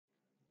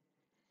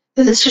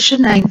Illustration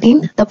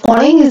 19. The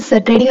following is the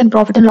trading and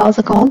profit and loss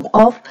account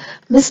of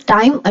Miss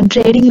Time and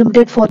Trading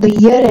Limited for the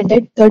year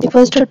ended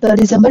 31st of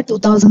December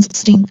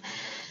 2016.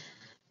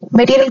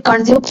 Material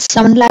consumed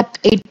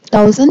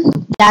 7,08,000.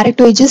 Direct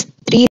wages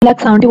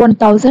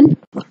 3,71,000.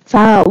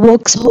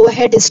 Works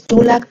overhead is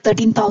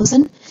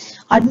 2,13,000.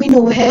 Admin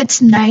overheads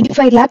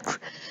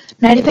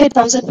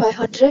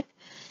 95,500.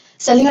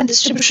 Selling and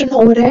distribution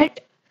overhead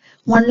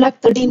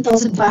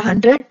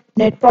 1,13,500.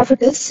 Net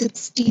profit is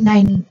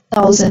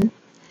 69,000.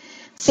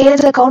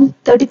 Sales account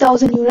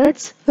 30,000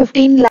 units,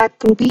 15 lakh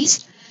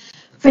rupees.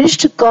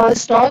 Finished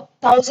stock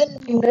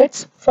 1,000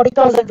 units,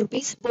 40,000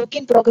 rupees. Work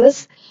in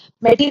progress,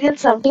 material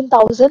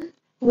 17,000,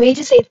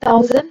 wages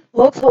 8,000,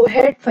 works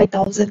overhead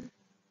 5,000.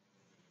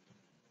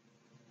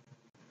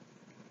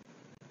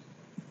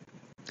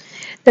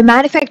 The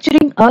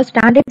manufacturing a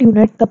standard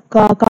unit, the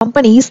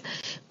company's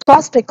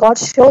cost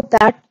records show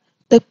that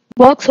the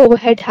works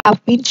overhead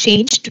have been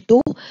changed to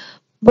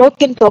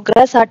work in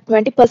progress at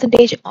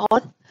 20%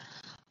 on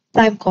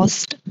prime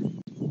cost.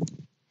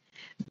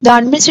 The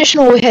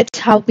administration overheads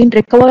have been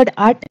recovered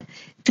at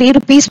 3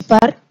 rupees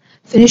per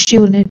finished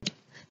unit.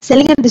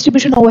 Selling and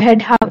distribution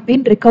overhead have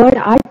been recovered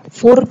at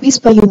 4 rupees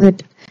per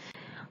unit.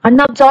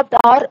 Unabsorbed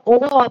or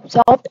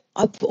overabsorbed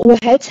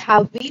overheads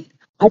have been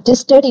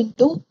adjusted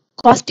into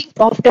costing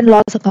profit and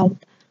loss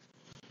account.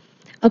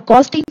 A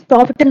costing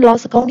profit and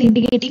loss account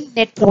indicating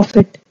net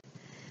profit.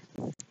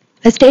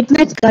 A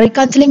statement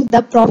reconciling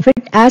the profit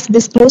as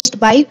disclosed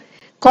by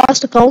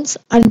cost accounts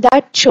and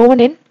that shown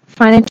in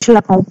financial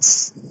accounts.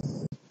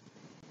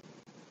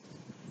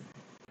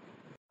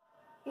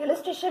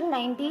 Illustration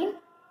 19.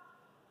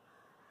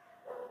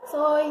 So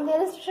in the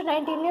illustration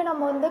 19 we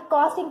have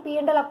costing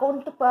P&L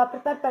account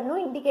prepare pannu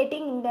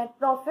indicating net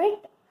profit.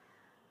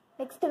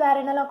 Next வேற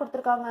என்னலாம்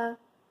கொடுத்திருக்காங்க.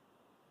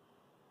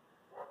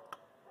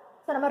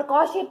 So நம்ம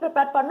cost sheet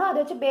prepare பண்ணோம். அது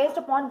வச்சு based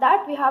upon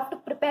that we have to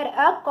prepare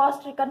a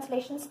cost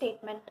reconciliation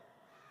statement.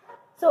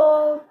 So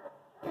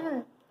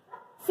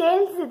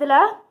sales இதுல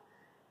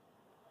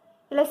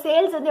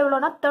sales வந்து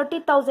எவ்வளவுனா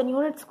 30,000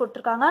 units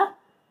கொடுத்திருக்காங்க.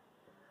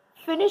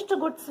 Finished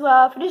goods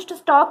finished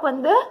stock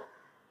வந்து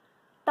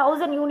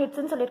 1000 units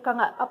ன்னு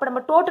சொல்லிருக்காங்க. அப்ப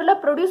நம்ம டோட்டலா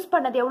ப்ரொடியூஸ்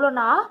பண்ணது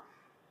எவ்வளவுனா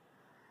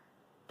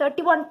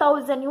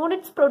 31,000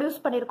 units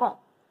ப்ரொடியூஸ் பண்ணிருக்கோம்.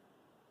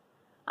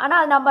 ஆனா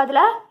நம்ம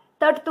அதுல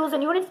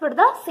 30,000 units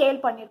மட்டும் தான்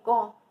சேல்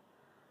பண்ணிருக்கோம்.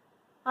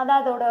 அதான்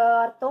அதோட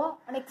அர்த்தம்.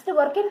 Next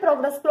work in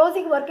progress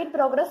closing work in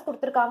progress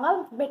கொடுத்திருக்காங்க.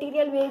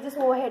 மெட்டீரியல் வேஜஸ்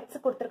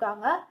ஓவர்ஹெட்ஸ்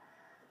கொடுத்திருக்காங்க.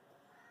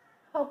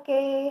 ஓகே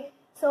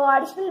சோ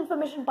அடிஷனல்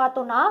இன்ஃபர்மேஷன்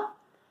பார்த்தோம்னா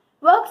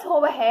works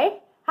overhead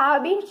have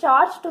been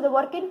charged to the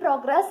work in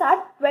progress at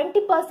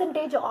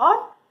 20% on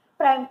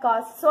prime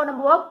cost. So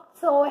நம்ம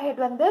works overhead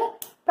வந்து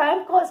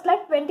prime costல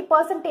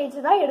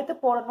 20% தான் எடுத்து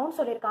போடணும்னு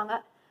சொல்லிருக்காங்க.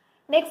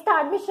 Next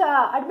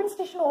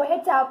administration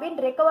overheads have been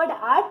recovered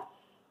at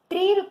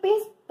 3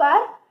 rupees per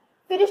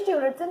finished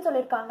units ன்னு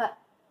சொல்லிருக்காங்க.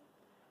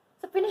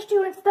 So finished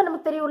units தான்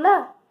நமக்கு தெரியும்ல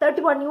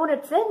 31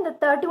 units. இந்த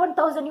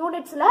 31,000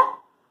 unitsல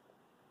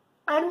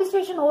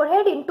administration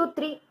overhead into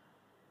 3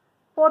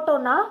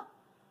 போட்டோம்னா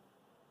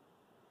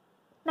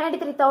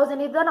 93,000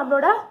 இதுதான்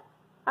நம்மளோட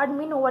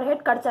admin overhead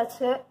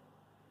கிடைச்சாச்சு.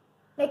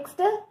 Next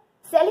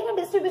selling and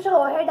distribution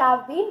overhead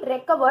have been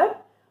recovered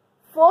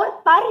for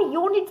per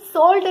unit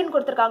sold ன்னு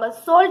கொடுத்திருக்காங்க.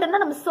 sold ன்னா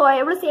நம்ம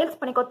எவ்வளவு சேல்ஸ்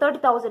பண்ணிக்கோ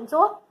 30,000. so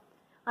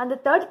அந்த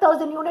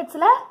 30,000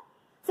 unitsல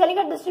selling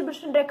and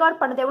distribution record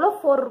பண்ணது எவ்வளவு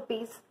 4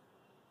 rupees.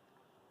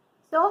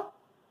 so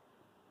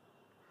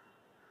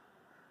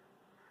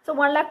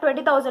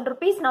 1,20,000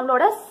 rupees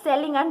நம்மளோட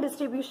selling and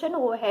distribution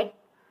overhead.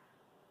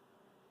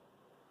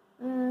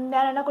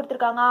 வேற என்ன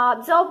கொடுத்திருக்காங்க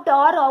absorbed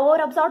or over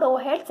absorbed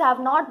overheads have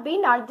not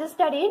been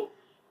adjusted in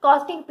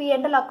costing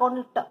P&L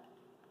account.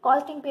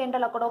 costing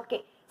P&L account okay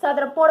so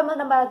அத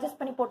போடும்போது நம்ம அட்ஜஸ்ட்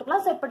பண்ணி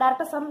போட்டுக்கலாம். சோ இப்போ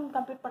டைரக்டா சம்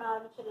கம்ப்யூட் பண்ண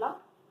ஆரம்பிச்சிடலாம்.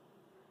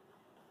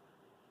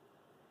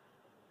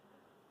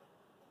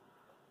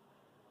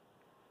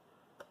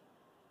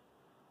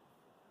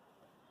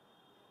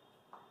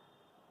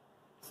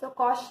 So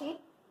cost sheet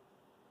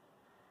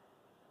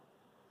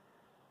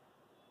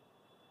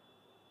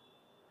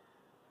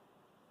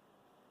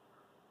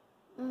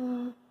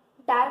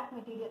direct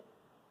material.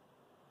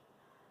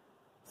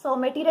 So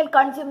material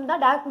consumed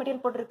தான் direct material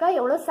போட்டுருக்கா.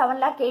 எவ்வளவு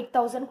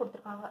 7,08,000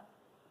 கொடுத்திருக்காங்க.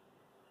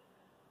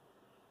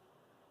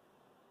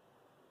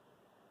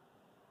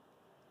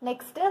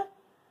 Next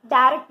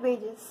direct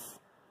wages.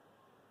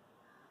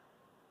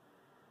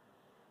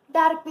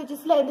 direct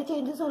wagesல எந்த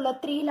சேஞ்சஸும் இல்ல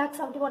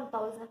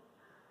 3,71,000.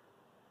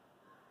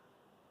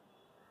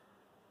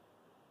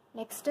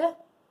 Next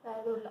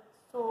வேற இல்ல.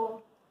 So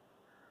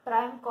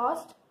prime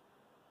cost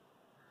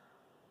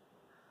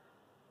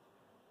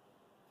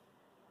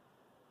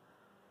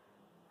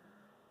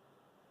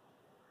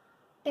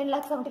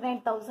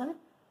 10,79,000.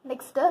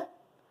 Next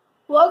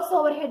works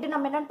overhead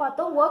நம்ம என்னன்னு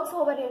பார்த்தோம். works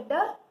overhead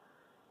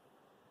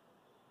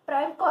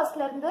prime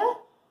costல இருந்து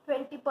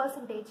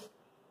 20%.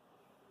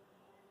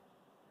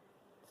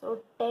 so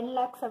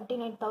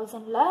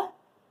 10,79,000ல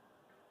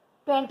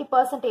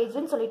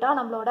 20% ன்னு சொல்லிட்டா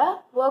நம்மளோட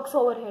works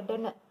overhead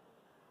ன்னு.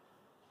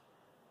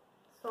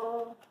 so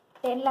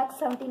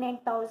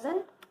 10,79,000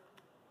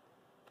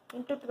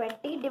 into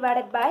 20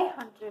 divided by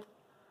 100.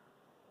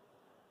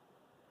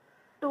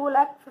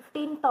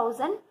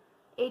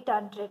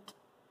 2,15,800.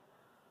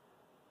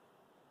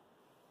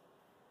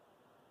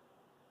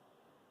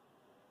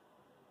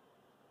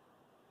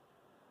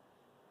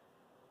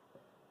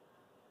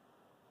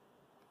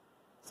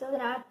 So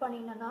then add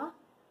பண்ணினா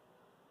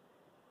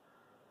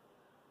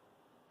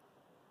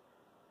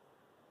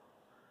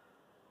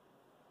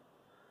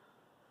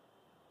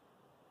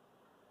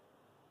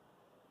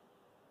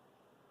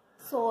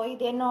so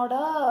இது என்னோட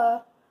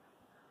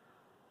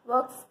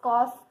works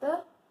cost.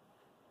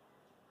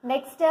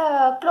 Next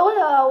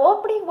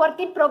opening work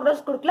in progress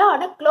கொடுக்கல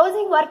ஆனா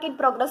closing work in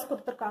progress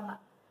கொடுத்திருக்காங்க.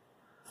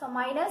 So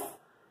minus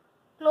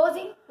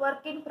closing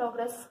work in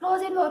progress.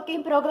 Closing work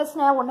in progress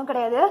ஒண்ணும்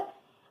கிடையாது.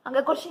 அங்க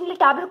क्वेश्चनல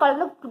table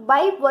காலம்ல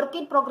by work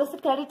in progress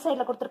credit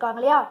சைடுல கொடுத்திருக்காங்க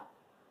இல்லையா?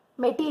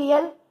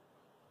 மெட்டீரியல்,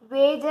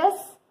 wages,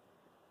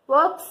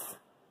 works,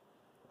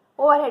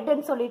 overhead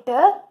ன்னு சொல்லிட்டு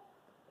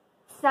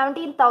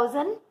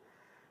 17,000,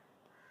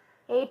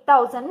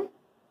 8,000,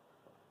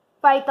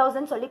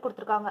 5,000 சொல்லி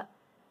கொடுத்திருக்காங்க.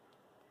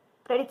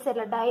 கிரெடிட்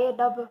சைடுல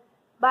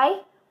by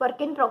work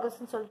in progress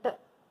ன்னு சொல்லிட்டு.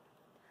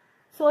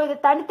 ஸோ இது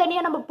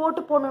தனித்தனியாக நம்ம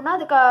போட்டு போகணுன்னா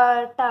அதுக்கு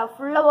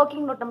ஃபுல்லாக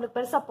ஒர்க்கிங் நோட் நம்மளுக்கு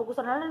பெருசாக போகும்.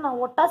 ஸோ அதனால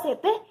நான் ஒட்டா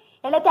சேர்த்து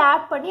எல்லாத்தையும்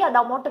ஆட் பண்ணி அந்த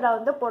அமௌண்ட்டை நான்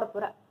வந்து போட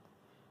போகிறேன்.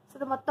 ஸோ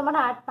இது மொத்தமாக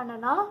நான் ஆட்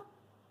பண்ணேன்னா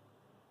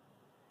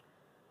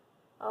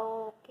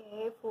ஓகே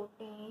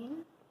 14,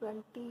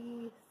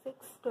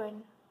 26,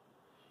 20,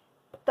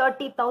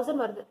 30,000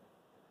 வருது.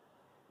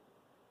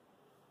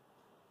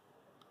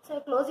 So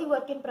closing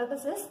work in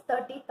progress is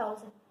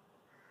 30,000.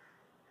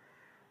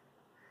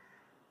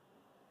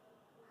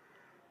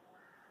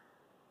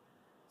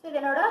 So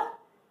இதனோட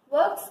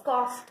works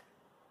cost.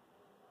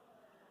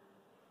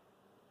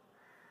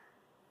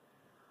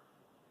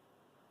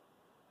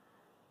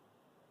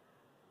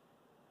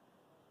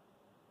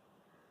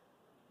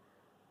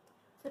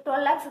 So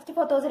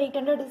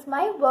 12,64,800 is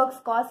my works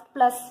cost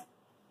plus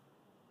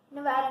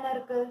இன்னும் வேற என்ன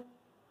இருக்கு?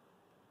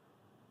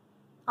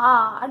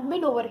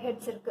 admin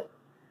overheads இருக்கு.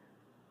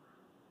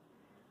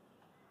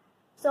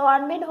 So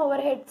admin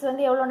overheads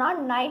வந்து எவ்வளோனா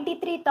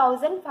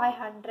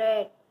 93,500.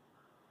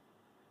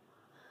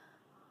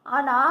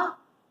 ஆனா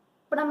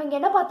இப்போ நம்ம இங்க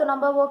என்ன பார்த்தோம்?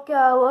 நம்ம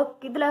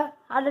ஒர்க் இதுல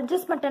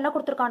அட்ஜஸ்ட்மெண்ட் என்ன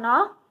கொடுத்துருக்கானா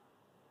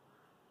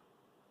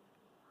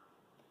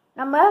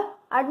நம்ம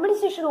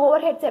அட்மினிஸ்ட்ரேஷன்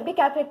ஓவர் ஹெட்ஸ் எப்படி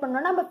கால்குலேட்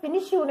பண்ணோம்னா நம்ம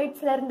ஃபினிஷ்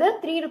யூனிட்ஸ்ல இருந்து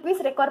 3 rupees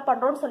ரெக்கவர்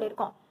பண்றோம்னு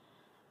சொல்லியிருக்கோம்.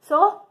 So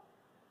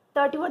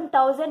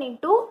 31,000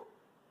 into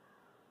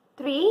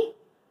 3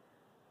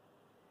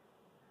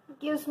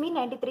 gives me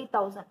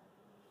 93,000.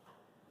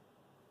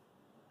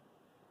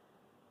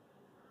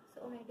 So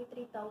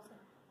 93,000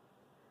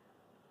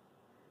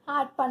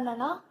 add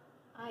பண்ணனா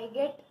I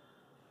get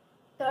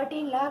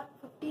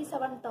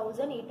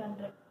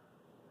 13,57,800.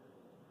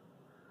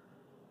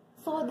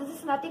 So this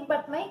is nothing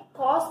but my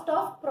cost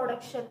of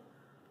production.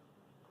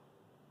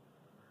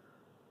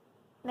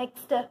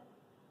 Next,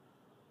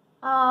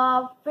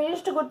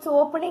 finished goods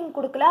opening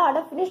கொடுக்கல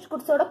ஆனா finished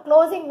goods ஓட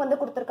closing வந்து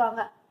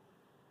கொடுத்திருக்காங்க.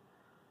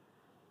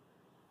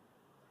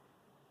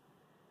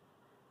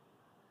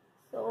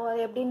 So அது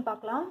எப்படின்னு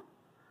பார்க்கலாம்.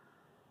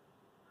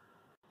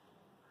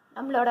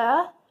 நம்மளோட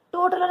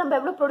டோட்டலாக நம்ம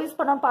எவ்வளோ ப்ரொடியூஸ்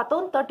பண்ணோம்னு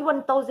பார்த்தோம்.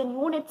 31,000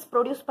 யூனிட்ஸ்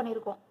ப்ரொடியூஸ்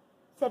பண்ணியிருக்கோம்.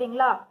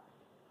 சரிங்களா?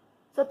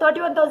 ஸோ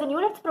 31,000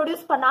 யூனிட்ஸ்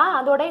ப்ரொடியூஸ் பண்ணால்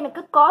அதோட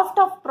எனக்கு காஸ்ட்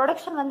ஆஃப்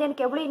ப்ரொடக்ஷன் வந்து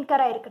எனக்கு எவ்வளோ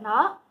இன்கர் ஆயிருக்குன்னா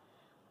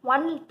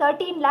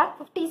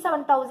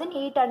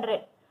 13,57,800.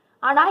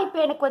 ஆனால் இப்போ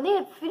எனக்கு வந்து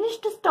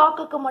ஃபினிஷ்டு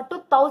ஸ்டாக்குக்கு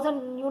மட்டும் 1000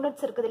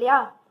 யூனிட்ஸ் இருக்குது இல்லையா?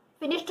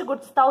 Finished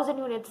goods 1000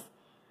 units.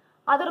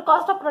 அதோட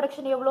காஸ்ட் ஆஃப்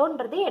ப்ரொடக்ஷன்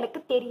எவ்வளோன்றது எனக்கு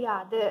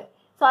தெரியாது.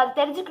 ஸோ அது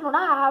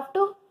தெரிஞ்சுக்கணுன்னா I have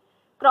to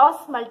cross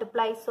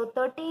multiply. So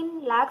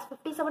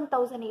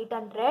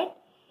 13,57,800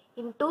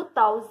 into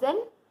 1000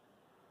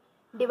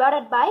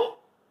 divided by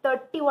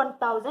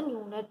 31,000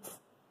 units.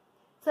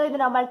 So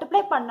இது நான்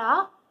multiply பண்ணா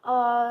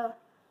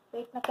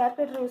wait நான்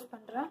calculator யூஸ்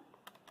பண்றேன்.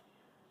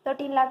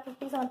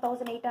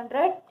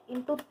 13,57,800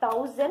 into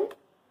 1000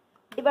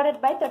 divided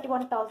by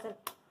 31,000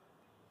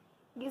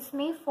 gives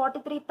me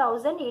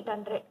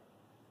 43,800.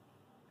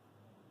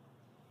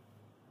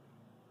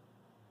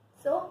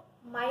 So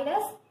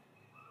minus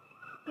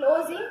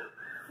closing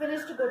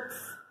finished goods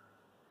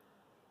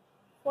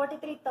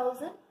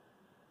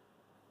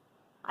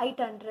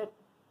 43,800.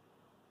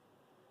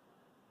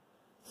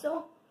 So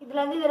இதுல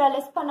இருந்து இத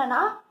லெஸ்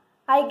பண்ணனா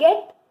I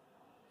get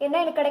என்ன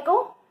எனக்கு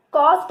கிடைக்கும்?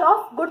 cost of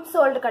goods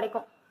sold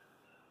கிடைக்கும்.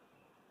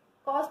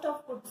 cost of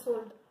goods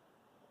sold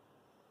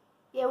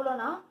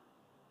எவ்வளோனா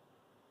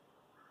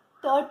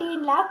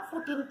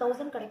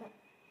 13,14,000 கிடைக்கும்.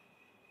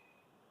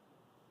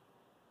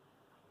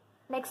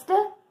 Next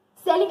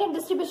selling and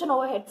distribution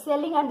overhead.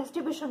 Selling and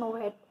distribution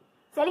overhead.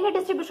 Selling and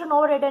distribution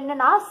overhead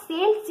என்னன்னா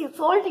சேல்ஸ்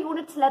சோல்ட்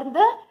யூனிட்ஸ்ல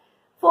இருந்து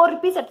 4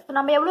 rupees எடுத்து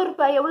நம்ம எவ்வளோ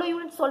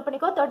யூனிட் சோல்ட்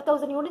பண்ணிக்கோ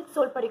 30,000 யூனிட்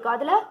சோல்ட் பண்ணிக்கோ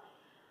அதுல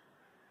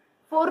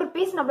 4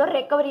 rupees நம்மளோட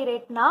ரெக்கவரி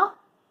ரேட்னா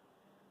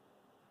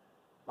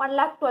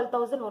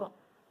 1,12,000 வரும்.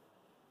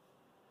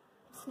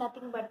 It's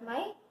nothing but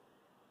my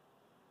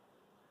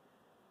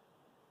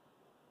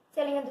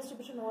selling and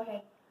distribution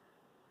overhead.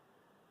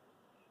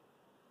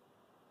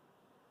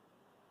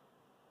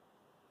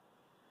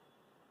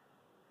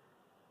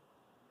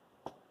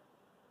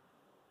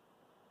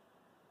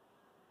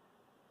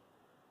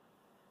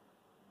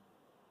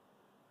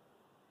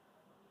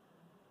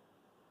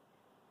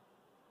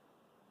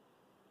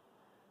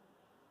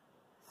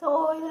 So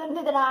இது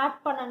வந்து இதில் ஆட்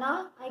பண்ணனா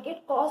I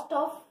get cost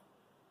of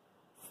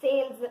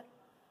sales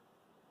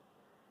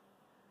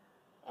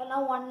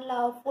எல்லாம்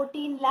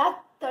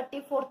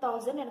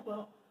 14,34,000 எனக்கு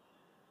வரும்.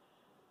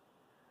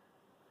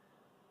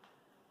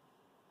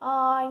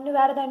 இன்னும்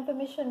வேறு ஏதாவது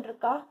இன்ஃபர்மேஷன்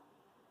இருக்கா?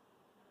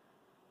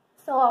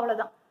 ஸோ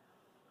அவ்வளோதான்.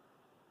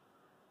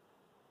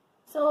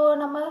 ஸோ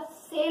நம்ம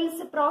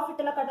சேல்ஸ் ப்ராஃபிட்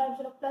எல்லாம் கட்ட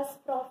ஆரம்பிச்சிடும். ப்ளஸ்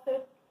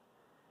ப்ராஃபிட்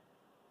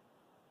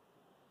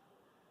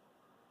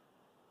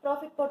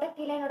போட்டால்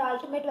கீழே என்னோட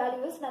ultimate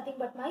value is nothing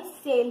but my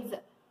sales.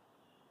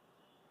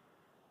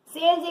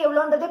 Sales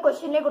எவ்வளோன்றது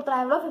கொஸ்டின்லேயே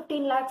கொடுத்துட்டான். எவ்வளோ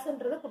 15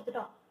 lakhsன்றது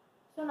கொடுத்துட்டான்.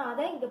 ஸோ நான்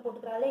அதை இங்கே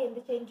போட்டுக்கிறேன். அதில் எந்த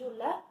சேஞ்சும்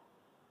இல்லை.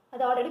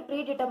 அது already pre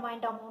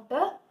determined amount.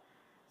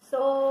 So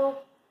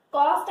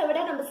காஸ்ட்டை விட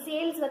நம்ம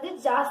சேல்ஸ் வந்து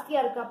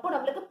ஜாஸ்தியாக இருக்குது. அப்போ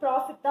நம்மளுக்கு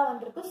ப்ராஃபிட் தான்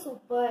வந்திருக்கு.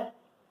 சூப்பர்.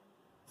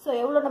 ஸோ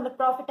எவ்வளோ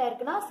நம்மளுக்கு ப்ராஃபிட்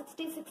ஆயிருக்குன்னா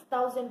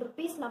 66,000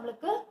 rupees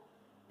நம்மளுக்கு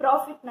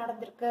ப்ராஃபிட்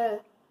நடந்திருக்கு.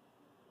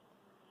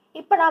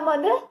 இப்போ நாம்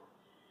வந்து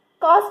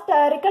காஸ்ட்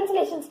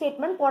ரெக்கன்சிலேஷன்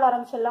ஸ்டேட்மெண்ட் போட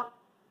ஆரம்பிச்சிடலாம்.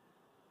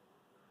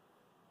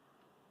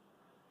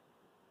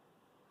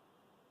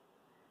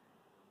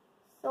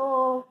 ஸோ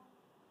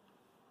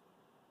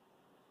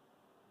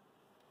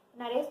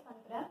நான் ரேஸ்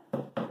பண்ணுறேன்.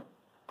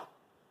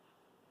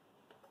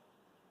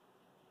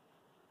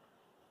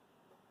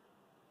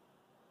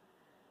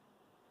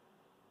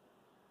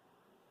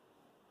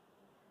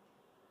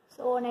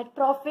 So net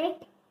profit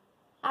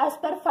as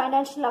per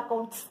financial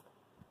accounts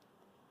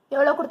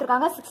எவ்வளோ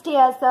கொடுத்துருக்காங்க? 60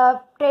 as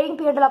ட்ரேடிங்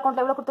பீரியட்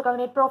அக்கௌண்ட் எவ்வளோ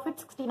கொடுத்துருக்காங்க? Net profit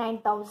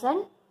 69,000.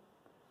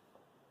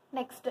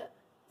 நெக்ஸ்ட்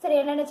சரி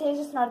என்னென்ன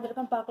சேஞ்சஸ்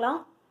நடந்திருக்குன்னு பார்க்கலாம்.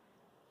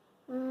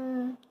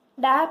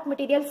 Direct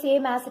material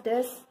same as it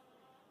is.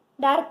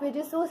 Direct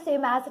வேஜஸும்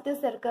same as it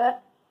is இருக்கு.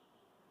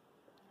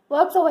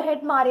 ஒர்க்ஸ் ஓவர்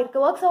ஹெட் மாறி இருக்கு.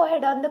 ஒர்க்ஸ் ஓவர்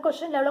ஹெட் வந்து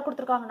கொஸ்டின் எவ்வளோ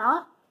கொடுத்துருக்காங்கன்னா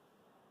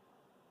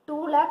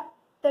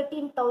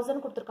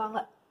 2,13,000 கொடுத்துருக்காங்க.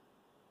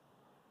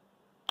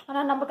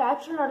 ஆனால் நமக்கு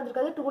ஆக்சுவல்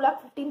நடந்திருக்கிறது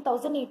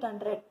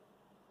 2,15,800.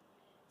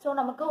 ஸோ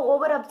நமக்கு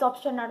ஓவர்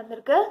அப்சார்ப்ஷன்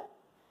நடந்திருக்கு.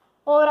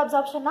 ஓவர்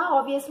அப்சார்ப்ஷன்னா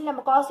ஆப்வியஸ்லி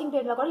நம்ம காஸ்டிங்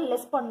பீரியட்ல கூட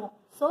லெஸ் பண்ணுவோம்.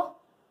 So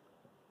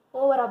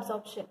over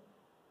absorption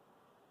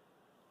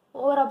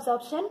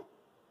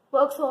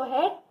works over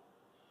head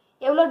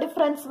எவ்வளோ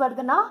டிஃப்ரென்ஸ்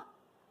வருதுன்னா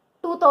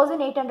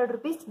 2,800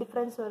 rupees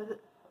டிஃப்ரென்ஸ் வருது.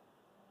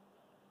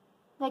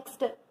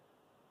 நெக்ஸ்ட்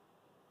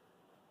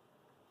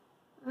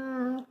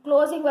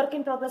க்ளோசிங் ஒர்க்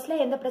இன் ப்ராக்ரஸ்ல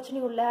எந்த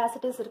பிரச்சனையும் இல்லை, ஆஸ்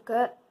இட் இஸ்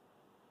இருக்கு.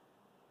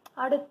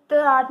 அடுத்து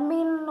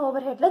அட்மின்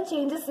ஓவர் ஹெட்ல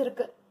சேஞ்சஸ்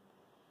இருக்கு.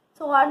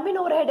 ஸோ அட்மின்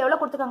ஓவர் ஹெட் எவ்வளோ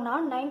கொடுத்துருக்காங்கன்னா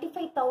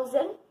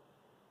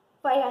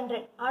 95,500.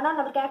 ஆனால்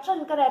நம்மளுக்கு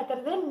ஆக்சுவல் இன்கம்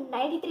இருக்கிறது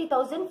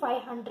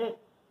 93,500.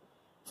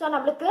 ஸோ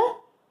நம்மளுக்கு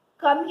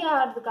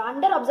கம்மியாக இருக்கு.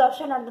 அண்டர்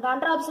அப்சார்ப்ஷன் நடந்துருக்கு.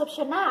 அண்டர்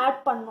அப்சார்ப்ஷன்னா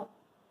ஆட் பண்ணும்.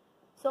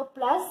 So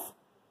plus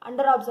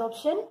under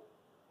absorption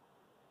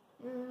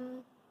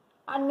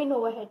admin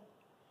over head.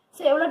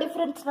 So எவ்வளோ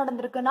difference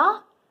நடந்திருக்குன்னா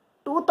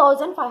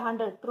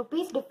 2,500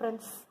 rupees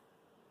difference.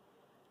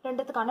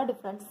 ரெண்டுத்துக்கான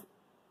difference.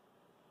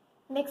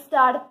 Next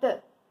அடுத்து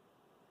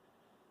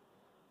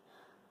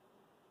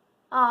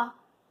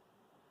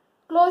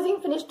க்ளோசிங்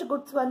ஃபினிஷ்டு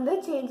குட்ஸ் வந்து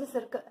சேஞ்சஸ்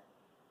இருக்கு.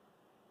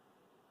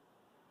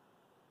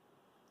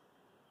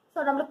 ஸோ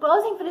நம்மளுக்கு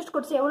க்ளோசிங் ஃபினிஷ்டு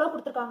குட்ஸ் எவ்வளோ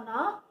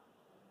கொடுத்துருக்காங்கன்னா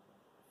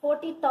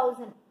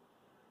 40,000.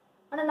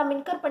 ஆனால் நம்ம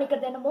இன்கர்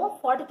பண்ணிக்கிறது என்னமோ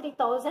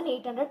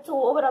 43,800. So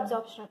over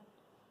absorption.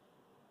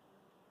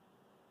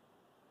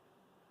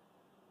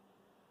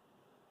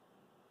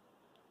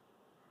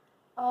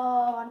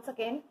 Once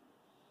again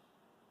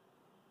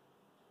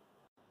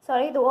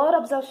sorry, இது ஓவர்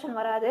அப்சர்வேஷன்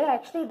வராது.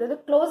 ஆக்சுவலி இது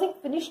வந்து க்ளோசிங்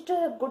ஃபினிஷ்டு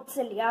குட்ஸ்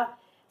இல்லையா.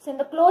 ஸோ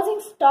இந்த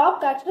க்ளோசிங்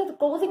ஸ்டாக் ஆக்சுவலி இது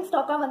க்ளோசிங்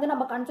ஸ்டாக்காக வந்து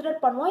நம்ம கன்சிடர்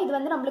பண்ணுவோம். இது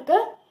வந்து நம்மளுக்கு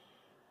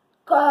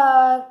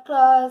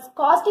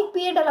காஸ்டிங்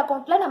பீரியட்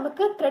அக்கௌண்ட்ல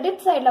நமக்கு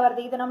கிரெடிட் சைடில்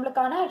வருது. இது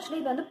நம்மளுக்கான ஆக்சுவலி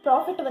இது வந்து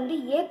ப்ராஃபிட் வந்து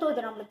ஏற்றுவது,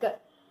 நம்மளுக்கு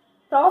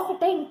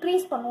ப்ராஃபிட்டை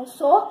இன்க்ரீஸ் பண்ணும்.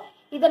 ஸோ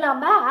இதை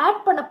நம்ம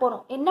ஆட் பண்ண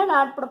போகிறோம். என்னென்ன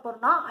ஆட் பண்ண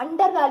போகிறோம்னா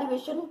அண்டர்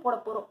வேல்யூவேஷன் போட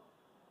போகிறோம்.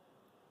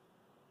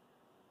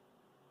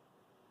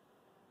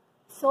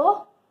 So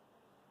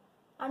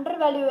under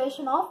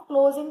valuation of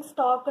closing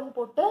ஸ்டாக்னு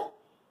போட்டு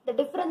இந்த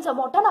டிஃப்ரென்ஸ்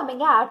அமௌண்ட்டை நம்ம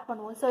இங்கே ஆட்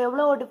பண்ணுவோம். ஸோ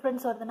எவ்வளோ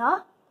டிஃப்ரென்ஸ் வருதுன்னா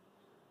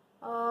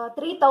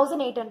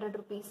 3,800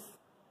 rupees.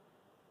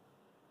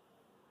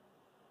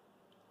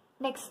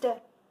 Next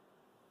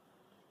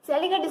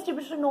selling and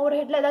distribution over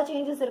ஹெட்ல ஏதாவது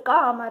சேஞ்சஸ் இருக்கா?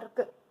 ஆமாம்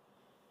இருக்கு.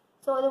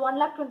 ஸோ இது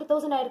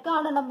 1,20,000 ஆயிருக்கு.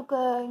 ஆனால் நமக்கு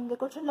இங்கே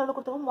கொஸ்டின் எவ்வளோ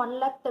கொடுத்தோம்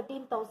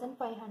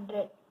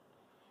 1,13,500.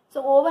 ஸோ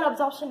ஓவர்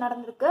அப்சார்ப்ஷன்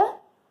நடந்திருக்கு.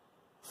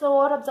 ஸோ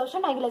ஓவர்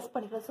அப்சார்ப்ஷன் நான் இங்கே லெஸ்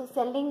பண்ணிக்கிறேன். So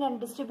selling and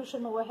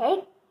distribution over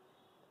head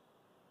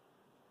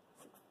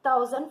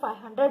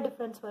 6,500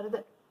 difference வருது.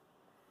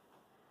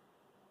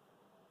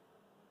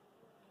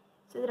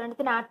 ஸோ இது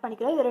ரெண்டுத்தையும் ஆட்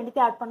பண்ணிக்கிறேன். இது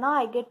ரெண்டுத்தையும் ஆட் பண்ணால்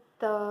ஐ கெட்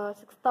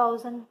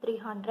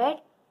 6,300.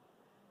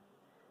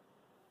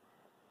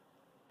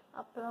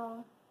 அப்புறம்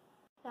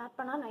ஆட்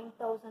பண்ணால்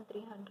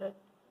 9,300.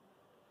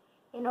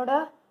 என்னோட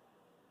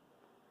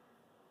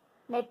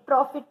net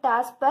profit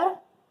as per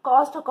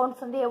cost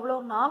accounts வந்து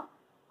எவ்வளோன்னா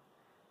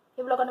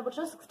எவ்வளோ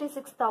கண்டுபிடிச்சோம்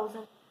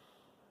 66,000.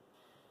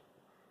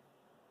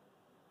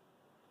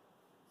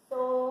 ஸோ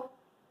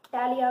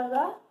டேலி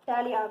ஆகுது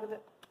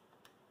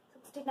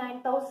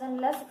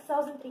 69,000ல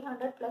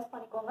 6,300 ப்ளஸ்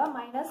பண்ணிக்கோங்க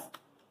minus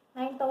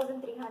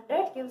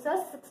 9,300 gives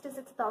us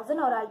 66,000.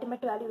 Our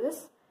ultimate value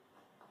is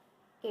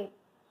okay.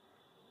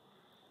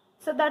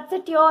 So that's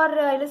it. Your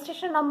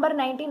illustration number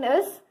 19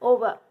 is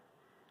over.